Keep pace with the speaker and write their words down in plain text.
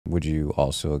would you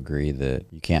also agree that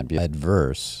you can't be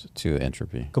adverse to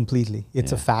entropy? Completely.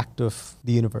 It's a fact of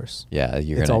the universe. Yeah,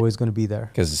 it's always going to be there.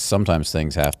 Because sometimes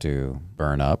things have to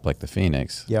burn up, like the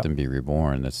phoenix, and be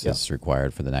reborn. That's just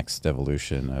required for the next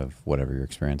evolution of whatever your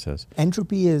experience is.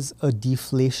 Entropy is a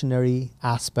deflationary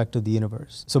aspect of the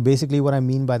universe. So basically what I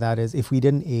mean by that is if we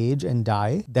didn't age and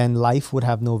die, then life would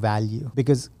have no value,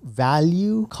 because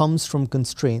value comes from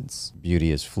constraints.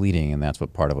 Beauty is fleeting, and that's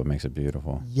what part of what makes it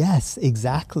beautiful. Yes,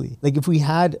 exactly. Like if we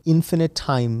had infinite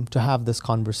time to have this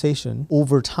conversation,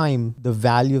 over time, the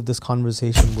value of this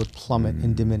conversation would plummet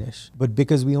and diminish. But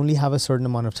because we only have a certain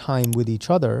amount of time with each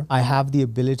other, I have the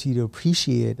ability to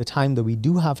appreciate the time that we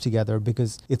do have together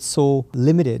because it's so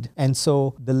limited. And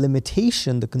so the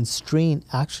limitation, the constraint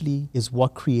actually is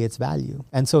what creates value.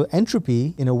 And so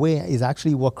entropy, in a way, is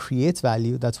actually what creates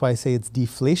value. That's why I say it's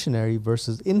deflationary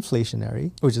versus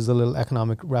inflationary, which is a little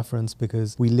economic reference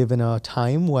because we live in a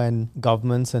time when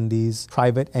governments and these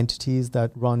private entities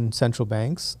that run central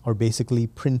banks are basically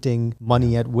printing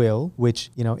money at will, which,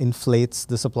 inflates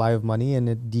the supply of money and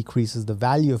it decreases the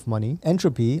value of money.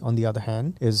 Entropy, on the other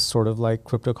hand, is sort of like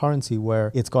cryptocurrency,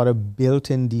 where it's got a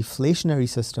built-in deflationary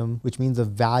system, which means the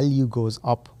value goes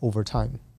up over time.